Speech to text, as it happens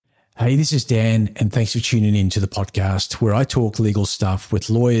Hey, this is Dan, and thanks for tuning in to the podcast where I talk legal stuff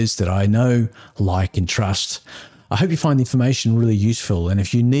with lawyers that I know, like, and trust. I hope you find the information really useful, and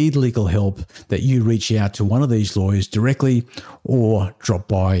if you need legal help, that you reach out to one of these lawyers directly or drop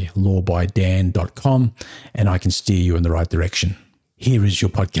by lawbydan.com and I can steer you in the right direction. Here is your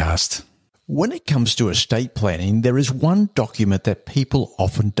podcast. When it comes to estate planning, there is one document that people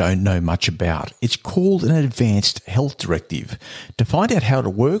often don't know much about. It's called an Advanced Health Directive. To find out how it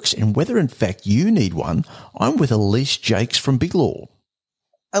works and whether in fact you need one, I'm with Elise Jakes from Big Law.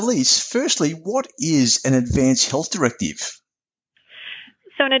 Elise, firstly, what is an Advanced Health Directive?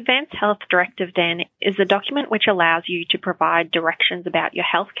 So an Advanced Health Directive, Dan, is a document which allows you to provide directions about your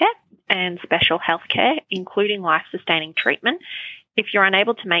healthcare and special healthcare, including life-sustaining treatment, if you're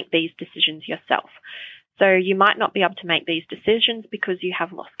unable to make these decisions yourself. So you might not be able to make these decisions because you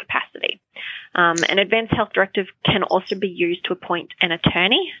have lost capacity. An Advanced Health Directive can also be used to appoint an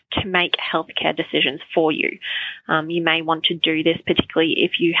attorney to make healthcare decisions for you. You may want to do this particularly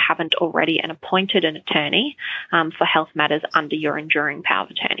if you haven't already appointed an attorney for health matters under your enduring power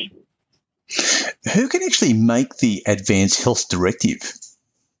of attorney. Who can actually make the Advanced Health Directive?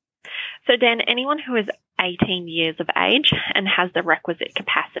 So, Dan, anyone who is 18 years of age and has the requisite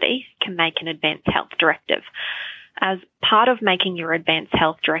capacity can make an Advanced Health Directive. As part of making your Advanced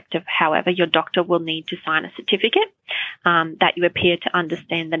Health Directive, however, your doctor will need to sign a certificate that you appear to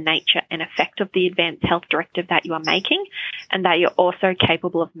understand the nature and effect of the Advanced Health Directive that you are making, and that you're also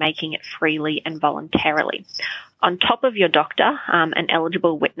capable of making it freely and voluntarily. On top of your doctor, an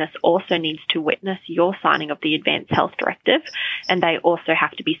eligible witness also needs to witness your signing of the Advanced Health Directive, and they also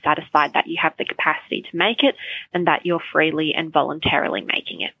have to be satisfied that you have the capacity to make it and that you're freely and voluntarily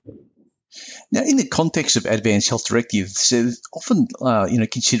making it. Now, in the context of Advanced Health Directives, there's often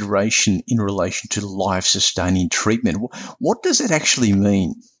consideration in relation to life-sustaining treatment. What does it actually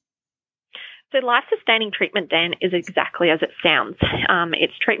mean? So life-sustaining treatment, Dan, is exactly as it sounds.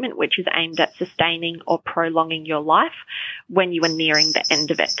 It's treatment which is aimed at sustaining or prolonging your life when you are nearing the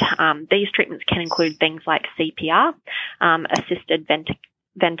end of it. These treatments can include things like CPR, assisted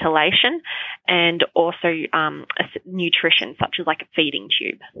ventilation, and also nutrition, such as like a feeding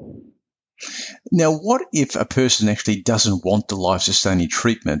tube. Now, what if a person actually doesn't want the life-sustaining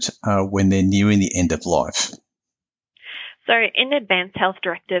treatment when they're nearing the end of life? So in the Advanced Health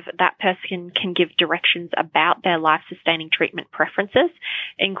Directive, that person can give directions about their life-sustaining treatment preferences,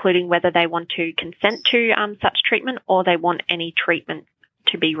 including whether they want to consent to such treatment or they want any treatment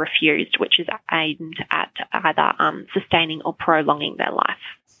to be refused, which is aimed at either sustaining or prolonging their life.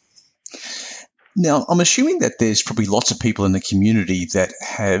 Now, I'm assuming that there's probably lots of people in the community that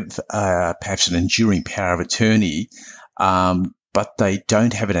have perhaps an enduring power of attorney, but they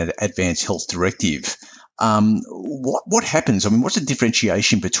don't have an Advanced Health Directive. What happens? I mean, what's the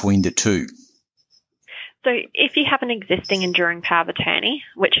differentiation between the two? So if you have an existing enduring power of attorney,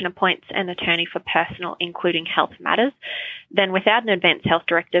 which appoints an attorney for personal, including health matters, then without an Advanced Health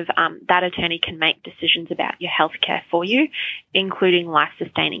Directive, that attorney can make decisions about your healthcare for you, including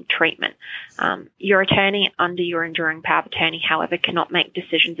life-sustaining treatment. Your attorney under your enduring power of attorney, however, cannot make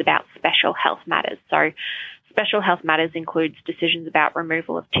decisions about special health matters. So special health matters includes decisions about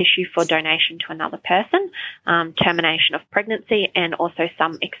removal of tissue for donation to another person, termination of pregnancy, and also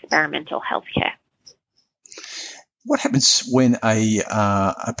some experimental healthcare. What happens when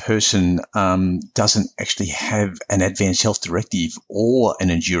a person doesn't actually have an Advanced Health Directive or an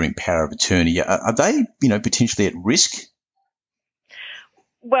enduring power of attorney? Are they, potentially at risk?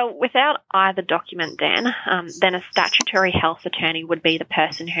 Well, without either document, Dan, then a statutory health attorney would be the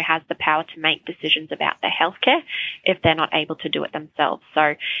person who has the power to make decisions about their healthcare if they're not able to do it themselves.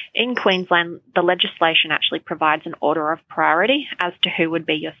 So in Queensland, the legislation actually provides an order of priority as to who would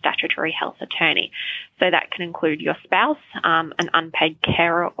be your statutory health attorney. So that can include your spouse, an unpaid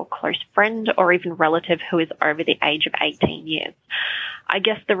carer or close friend, or even relative who is over the age of 18 years. I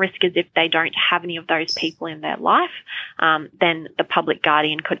guess the risk is if they don't have any of those people in their life, then the public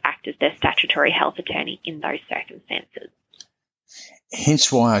guardian could act as their statutory health attorney in those circumstances. Hence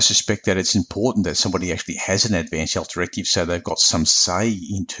why I suspect that it's important that somebody actually has an Advanced Health Directive so they've got some say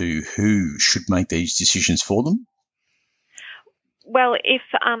into who should make these decisions for them. Well, if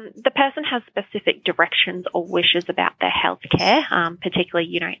the person has specific directions or wishes about their healthcare,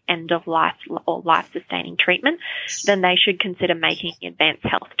 particularly, end of life or life-sustaining treatment, then they should consider making an Advanced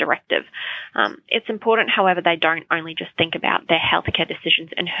Health Directive. It's important, however, they don't only just think about their healthcare decisions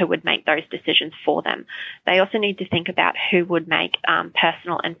and who would make those decisions for them. They also need to think about who would make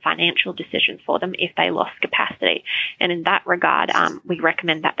personal and financial decisions for them if they lost capacity. And in that regard, we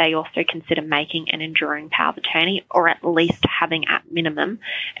recommend that they also consider making an enduring power of attorney or at least having access at minimum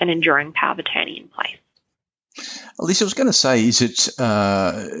an enduring power of attorney in place. Lisa, I was going to say, is it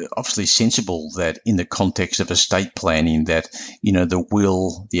obviously sensible that in the context of estate planning that, the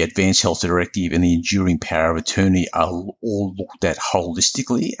will, the Advanced Health Directive and the enduring power of attorney are all looked at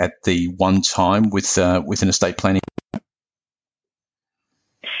holistically at the one time with an estate planning?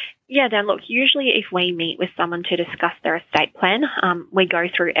 Yeah, Dan, look, usually if we meet with someone to discuss their estate plan, we go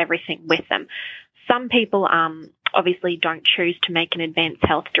through everything with them. Some people obviously don't choose to make an advanced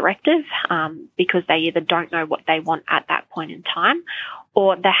health directive because they either don't know what they want at that point in time,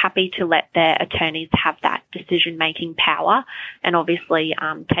 or they're happy to let their attorneys have that decision-making power and obviously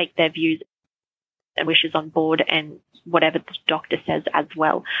take their views and wishes on board and whatever the doctor says as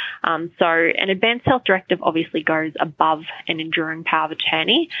well. So an advanced health directive obviously goes above an enduring power of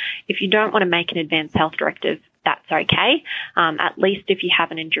attorney. If you don't want to make an advanced health directive, that's okay, at least if you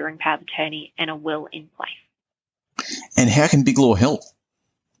have an enduring power of attorney and a will in place. And how can Big Law help?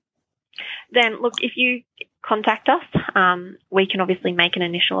 Then, look, if you contact us, we can obviously make an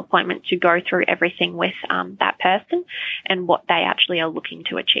initial appointment to go through everything with that person and what they actually are looking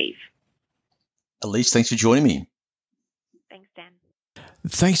to achieve. Elise, thanks for joining me. Thanks, Dan.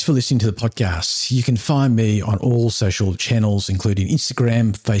 Thanks for listening to the podcast. You can find me on all social channels, including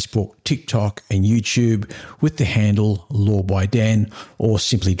Instagram, Facebook, TikTok, and YouTube with the handle Law by Dan, or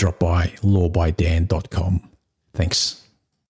simply drop by lawbydan.com. Thanks.